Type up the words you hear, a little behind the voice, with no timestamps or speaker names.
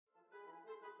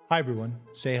Hi everyone,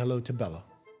 say hello to Bella.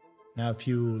 Now if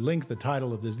you link the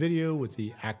title of this video with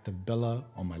the act of Bella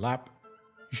on my lap,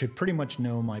 you should pretty much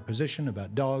know my position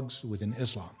about dogs within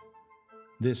Islam.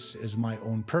 This is my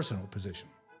own personal position.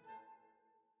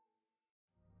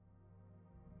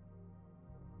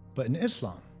 But in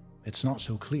Islam, it's not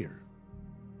so clear.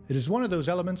 It is one of those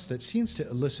elements that seems to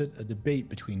elicit a debate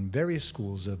between various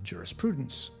schools of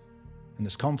jurisprudence. And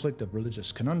this conflict of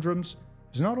religious conundrums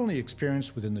is not only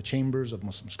experienced within the chambers of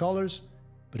Muslim scholars,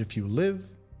 but if you live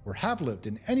or have lived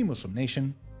in any Muslim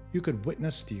nation, you could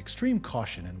witness the extreme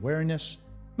caution and wariness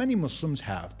many Muslims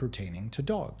have pertaining to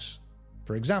dogs.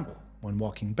 For example, when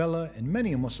walking Bella in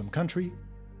many a Muslim country,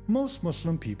 most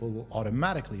Muslim people will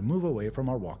automatically move away from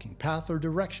our walking path or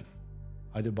direction,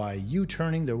 either by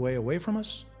U-turning their way away from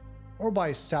us, or by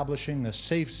establishing a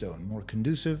safe zone more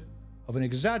conducive of an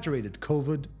exaggerated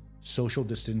COVID social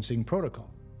distancing protocol.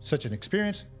 Such an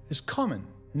experience is common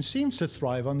and seems to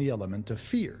thrive on the element of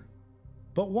fear.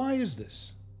 But why is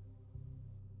this?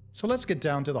 So let's get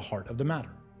down to the heart of the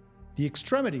matter. The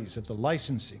extremities of the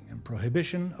licensing and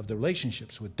prohibition of the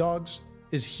relationships with dogs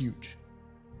is huge.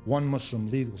 One Muslim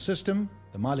legal system,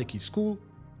 the Maliki school,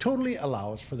 totally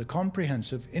allows for the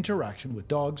comprehensive interaction with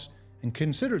dogs and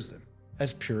considers them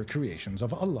as pure creations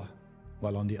of Allah,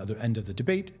 while on the other end of the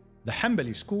debate, the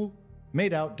Hanbali school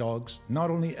made out dogs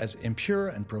not only as impure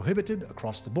and prohibited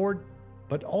across the board,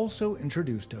 but also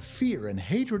introduced a fear and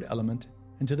hatred element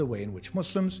into the way in which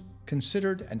Muslims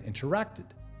considered and interacted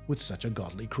with such a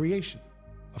godly creation.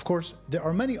 Of course, there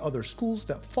are many other schools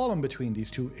that fall in between these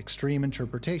two extreme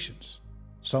interpretations.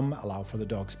 Some allow for the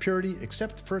dog's purity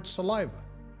except for its saliva,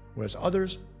 whereas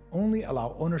others only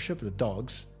allow ownership of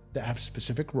dogs that have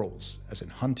specific roles, as in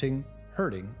hunting,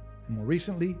 herding, and more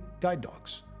recently, guide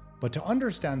dogs. But to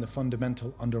understand the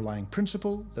fundamental underlying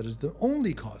principle that is the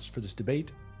only cause for this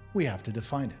debate, we have to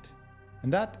define it.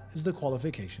 And that is the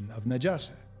qualification of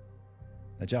najasa.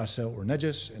 Najasa or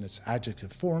najis in its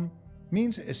adjective form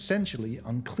means essentially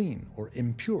unclean or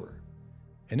impure.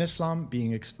 In Islam,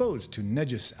 being exposed to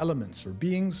najis elements or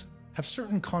beings have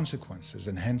certain consequences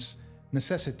and hence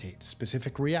necessitate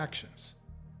specific reactions.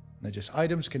 Najis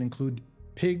items can include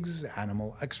pigs,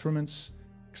 animal excrements,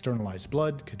 externalized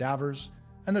blood, cadavers,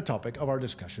 and the topic of our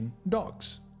discussion,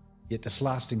 dogs. Yet this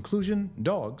last inclusion,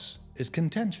 dogs, is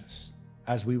contentious,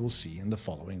 as we will see in the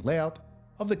following layout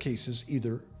of the cases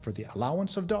either for the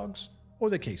allowance of dogs or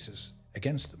the cases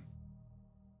against them.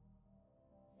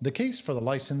 The case for the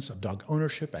license of dog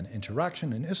ownership and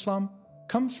interaction in Islam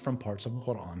comes from parts of the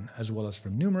Quran as well as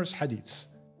from numerous hadiths.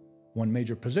 One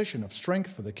major position of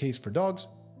strength for the case for dogs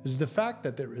is the fact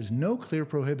that there is no clear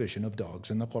prohibition of dogs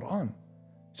in the Quran.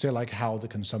 Say like how the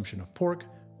consumption of pork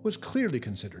was clearly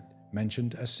considered,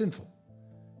 mentioned as sinful.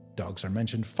 Dogs are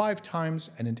mentioned 5 times,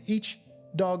 and in each,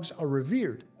 dogs are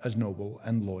revered as noble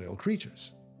and loyal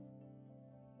creatures.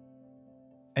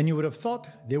 And you would have thought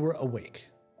they were awake,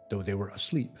 though they were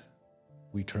asleep.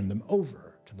 We turned them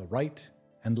over to the right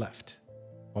and left,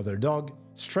 while their dog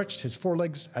stretched his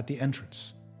forelegs at the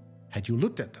entrance. Had you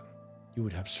looked at them, you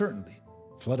would have certainly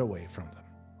fled away from them,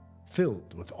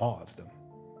 filled with awe of them.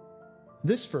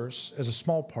 This verse is a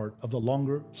small part of the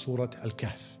longer Surat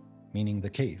Al-Kahf, meaning the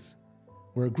cave,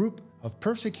 where a group of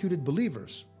persecuted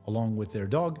believers, along with their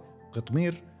dog,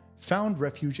 Qitmir, found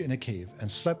refuge in a cave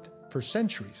and slept for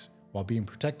centuries while being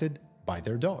protected by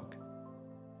their dog.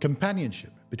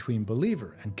 Companionship between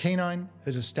believer and canine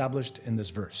is established in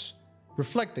this verse,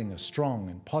 reflecting a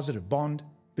strong and positive bond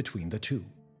between the two.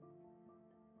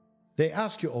 They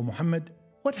ask you, O Muhammad,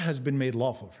 what has been made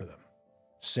lawful for them?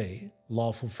 Say,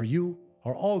 lawful for you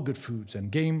are all good foods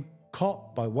and game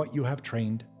caught by what you have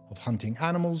trained of hunting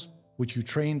animals which you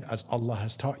trained as Allah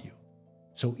has taught you.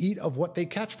 So eat of what they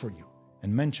catch for you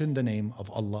and mention the name of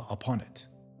Allah upon it.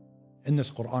 In this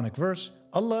Quranic verse,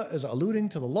 Allah is alluding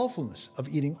to the lawfulness of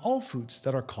eating all foods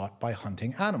that are caught by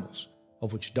hunting animals,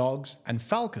 of which dogs and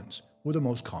falcons were the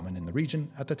most common in the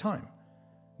region at the time.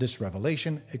 This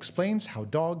revelation explains how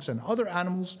dogs and other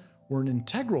animals were an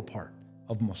integral part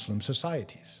of Muslim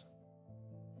societies.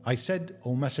 I said,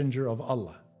 O Messenger of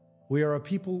Allah, we are a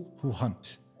people who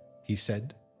hunt. He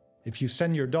said, if you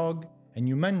send your dog and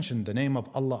you mention the name of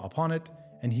Allah upon it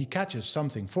and he catches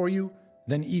something for you,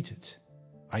 then eat it.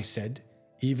 I said,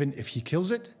 even if he kills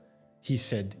it? He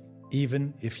said,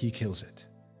 even if he kills it.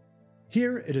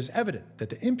 Here it is evident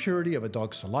that the impurity of a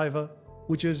dog's saliva,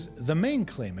 which is the main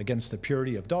claim against the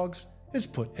purity of dogs, is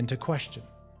put into question.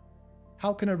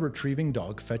 How can a retrieving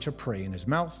dog fetch a prey in his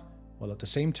mouth while at the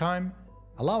same time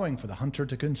allowing for the hunter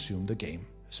to consume the game,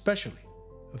 especially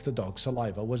if the dog's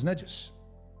saliva was najis?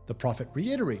 The Prophet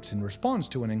reiterates in response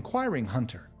to an inquiring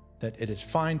hunter that it is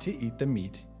fine to eat the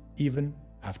meat even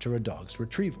after a dog's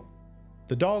retrieval.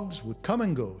 The dogs would come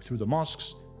and go through the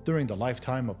mosques during the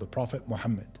lifetime of the Prophet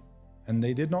Muhammad, and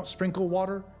they did not sprinkle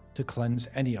water to cleanse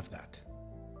any of that.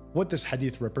 What this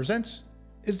hadith represents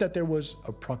is that there was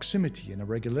a proximity and a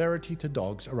regularity to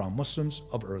dogs around Muslims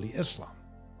of early Islam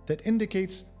that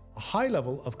indicates a high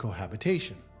level of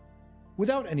cohabitation,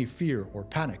 without any fear or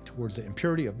panic towards the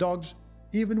impurity of dogs,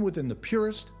 even within the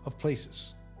purest of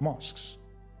places, mosques.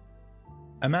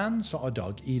 A man saw a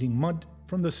dog eating mud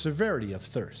from the severity of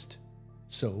thirst.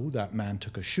 So that man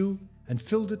took a shoe and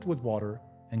filled it with water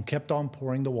and kept on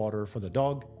pouring the water for the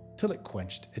dog till it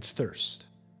quenched its thirst.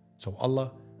 So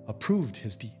Allah approved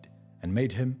his deed and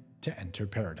made him to enter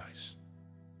paradise.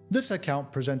 This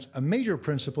account presents a major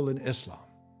principle in Islam,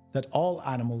 that all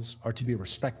animals are to be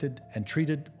respected and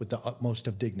treated with the utmost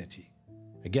of dignity.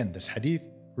 Again, this hadith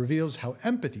reveals how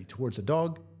empathy towards a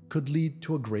dog could lead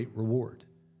to a great reward,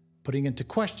 putting into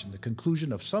question the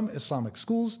conclusion of some Islamic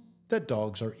schools that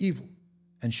dogs are evil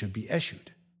and should be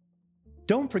eschewed.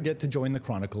 Don't forget to join the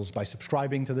Chronicles by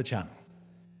subscribing to the channel,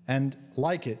 and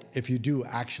like it if you do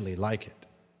actually like it.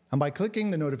 And by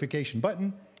clicking the notification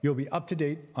button, you'll be up to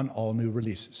date on all new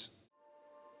releases.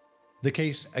 The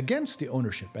case against the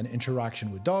ownership and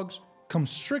interaction with dogs comes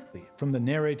strictly from the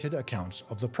narrated accounts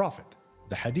of the Prophet,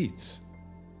 the hadiths.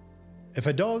 If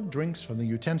a dog drinks from the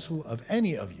utensil of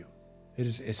any of you, it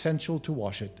is essential to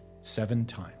wash it 7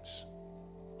 times.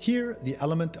 Here, the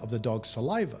element of the dog's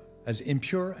saliva as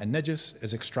impure and najis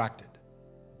is extracted.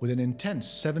 With an intense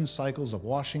 7 cycles of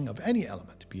washing of any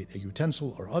element, be it a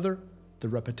utensil or other, the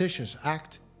repetitious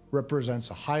act represents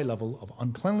a high level of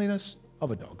uncleanliness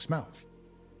of a dog's mouth.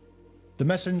 The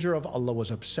Messenger of Allah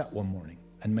was upset one morning,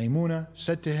 and Maymuna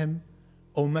said to him,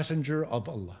 "O Messenger of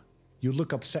Allah, you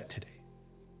look upset today."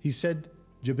 He said,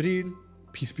 "Jibreel,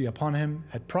 peace be upon him,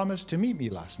 had promised to meet me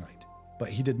last night, but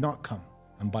he did not come,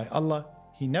 and by Allah,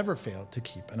 he never failed to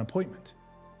keep an appointment."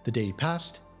 The day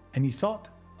passed, and he thought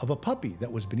of a puppy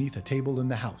that was beneath a table in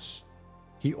the house.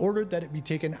 He ordered that it be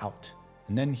taken out,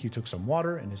 and then he took some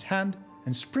water in his hand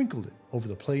and sprinkled it over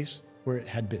the place where it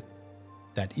had been.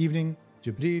 That evening,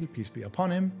 Jibreel, peace be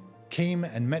upon him, came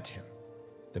and met him.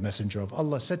 The Messenger of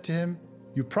Allah said to him,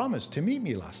 "You promised to meet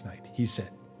me last night," he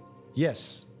said.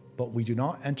 "Yes, but we do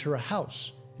not enter a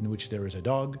house in which there is a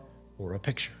dog or a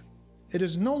picture." It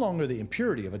is no longer the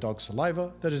impurity of a dog's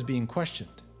saliva that is being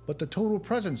questioned, but the total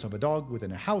presence of a dog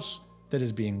within a house that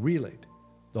is being relayed.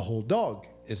 The whole dog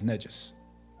is najis,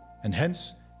 and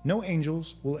hence no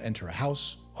angels will enter a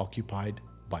house occupied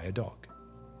by a dog.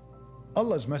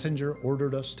 Allah's Messenger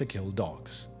ordered us to kill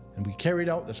dogs, and we carried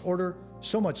out this order,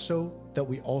 so much so that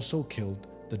we also killed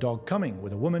the dog coming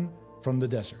with a woman from the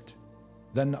desert.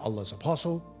 Then Allah's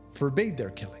Apostle forbade their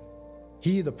killing.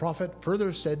 He, the Prophet,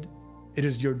 further said, "It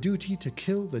is your duty to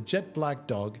kill the jet black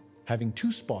dog having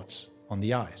 2 spots on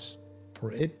the eyes,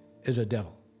 for it is a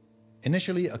devil."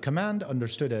 Initially a command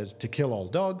understood as to kill all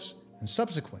dogs, and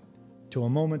subsequent to a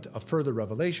moment of further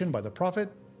revelation by the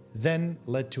Prophet, then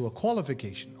led to a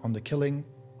qualification on the killing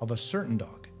of a certain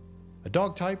dog, a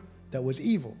dog type that was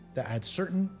evil, that had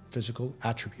certain physical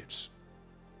attributes.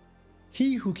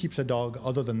 He who keeps a dog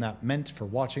other than that meant for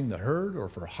watching the herd or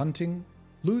for hunting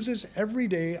loses every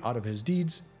day out of his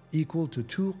deeds equal to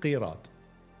 2 qirat.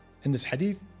 In this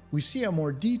hadith, we see a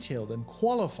more detailed and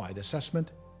qualified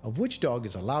assessment of which dog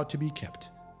is allowed to be kept.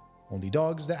 Only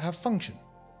dogs that have function.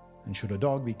 And should a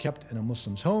dog be kept in a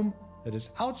Muslim's home that is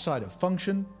outside of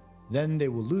function, then they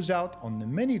will lose out on the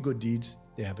many good deeds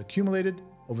they have accumulated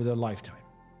over their lifetime.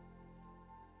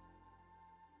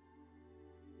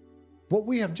 What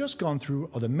we have just gone through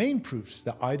are the main proofs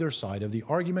that either side of the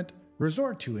argument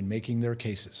resort to in making their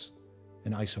cases.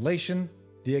 In isolation,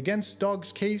 the against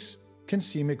dogs case can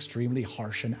seem extremely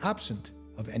harsh and absent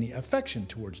of any affection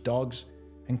towards dogs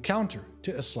and counter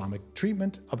to Islamic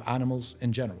treatment of animals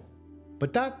in general.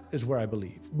 But that is where I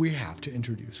believe we have to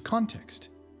introduce context.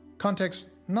 Context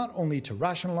not only to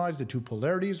rationalize the 2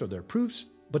 polarities or their proofs,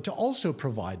 but to also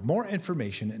provide more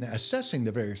information in assessing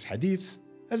the various hadiths,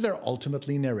 as they're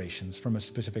ultimately narrations from a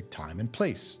specific time and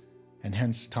place, and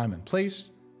hence time and place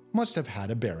must have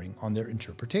had a bearing on their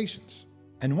interpretations.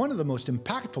 And one of the most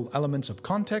impactful elements of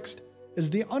context is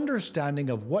the understanding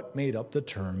of what made up the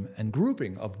term and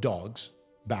grouping of dogs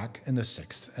back in the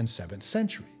 6th and 7th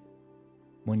century.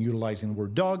 When utilizing the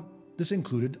word dog, this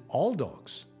included all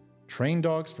dogs, trained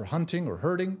dogs for hunting or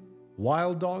herding,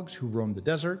 wild dogs who roamed the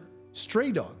desert,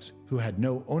 stray dogs who had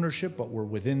no ownership but were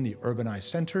within the urbanized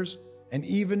centers, and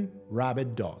even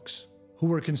rabid dogs, who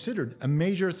were considered a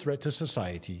major threat to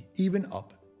society even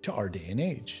up to our day and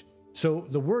age. So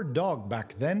the word dog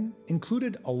back then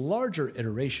included a larger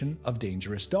iteration of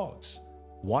dangerous dogs,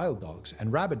 wild dogs,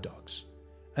 and rabid dogs,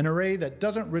 an array that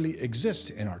doesn't really exist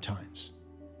in our times.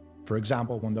 For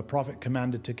example, when the Prophet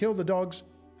commanded to kill the dogs,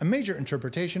 a major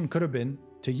interpretation could have been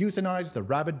to euthanize the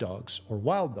rabid dogs or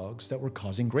wild dogs that were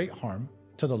causing great harm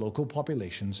to the local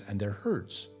populations and their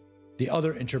herds. The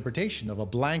other interpretation of a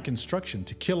blank instruction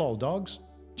to kill all dogs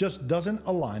just doesn't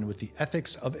align with the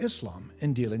ethics of Islam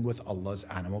in dealing with Allah's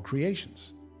animal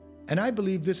creations. And I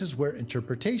believe this is where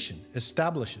interpretation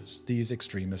establishes these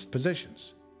extremist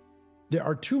positions. There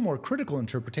are two more critical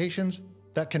interpretations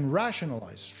that can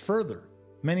rationalize further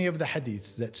many of the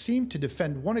hadiths that seem to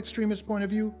defend one extremist point of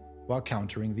view while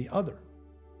countering the other.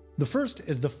 The first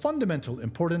is the fundamental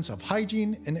importance of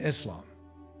hygiene in Islam.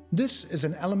 This is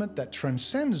an element that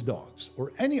transcends dogs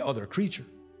or any other creature.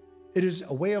 It is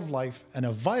a way of life and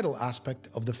a vital aspect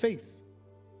of the faith.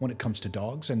 When it comes to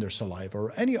dogs and their saliva,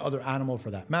 or any other animal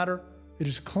for that matter, it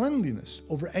is cleanliness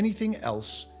over anything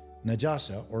else,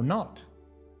 najasa or not.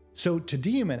 So to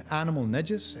deem an animal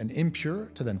najis and impure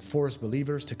to then force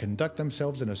believers to conduct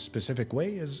themselves in a specific way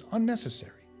is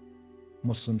unnecessary.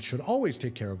 Muslims should always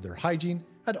take care of their hygiene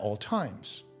at all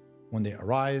times, when they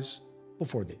arise,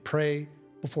 before they pray,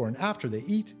 before and after they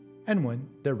eat, and when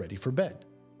they're ready for bed.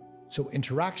 So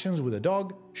interactions with a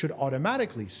dog should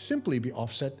automatically simply be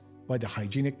offset by the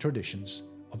hygienic traditions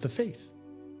of the faith.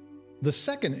 The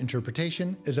second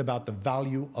interpretation is about the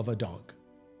value of a dog,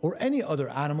 or any other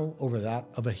animal over that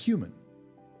of a human.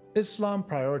 Islam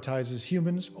prioritizes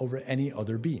humans over any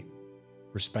other being.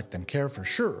 Respect and care for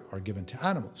sure are given to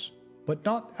animals, but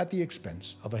not at the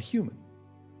expense of a human.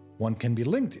 One can be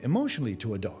linked emotionally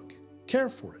to a dog, care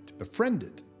for it, befriend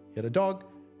it, yet a dog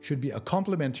should be a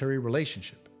complementary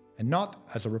relationship and not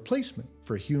as a replacement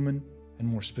for human and,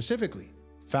 more specifically,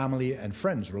 family and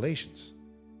friends relations.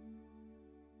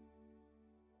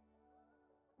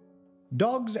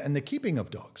 Dogs and the keeping of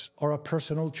dogs are a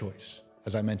personal choice,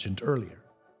 as I mentioned earlier.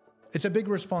 It's a big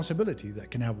responsibility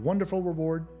that can have wonderful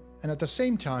reward and at the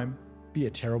same time be a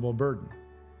terrible burden.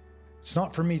 It's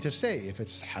not for me to say if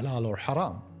it's halal or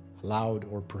haram, allowed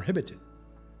or prohibited.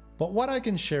 But what I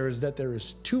can share is that there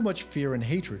is too much fear and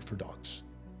hatred for dogs.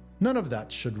 None of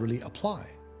that should really apply.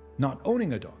 Not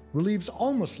owning a dog relieves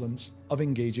all Muslims of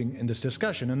engaging in this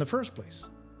discussion in the first place.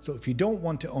 So if you don't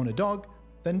want to own a dog,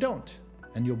 then don't,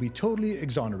 and you'll be totally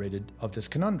exonerated of this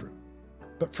conundrum.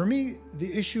 But for me,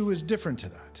 the issue is different to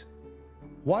that.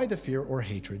 Why the fear or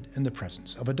hatred in the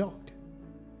presence of a dog?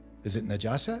 Is it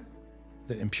najasa?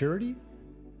 The impurity?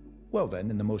 Well then,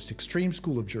 in the most extreme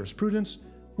school of jurisprudence,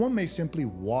 one may simply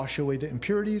wash away the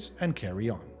impurities and carry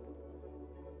on.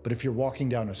 But if you're walking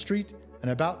down a street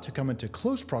and about to come into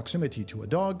close proximity to a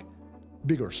dog,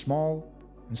 big or small,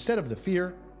 instead of the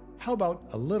fear, how about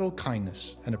a little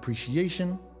kindness and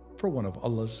appreciation for one of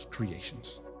Allah's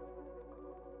creations?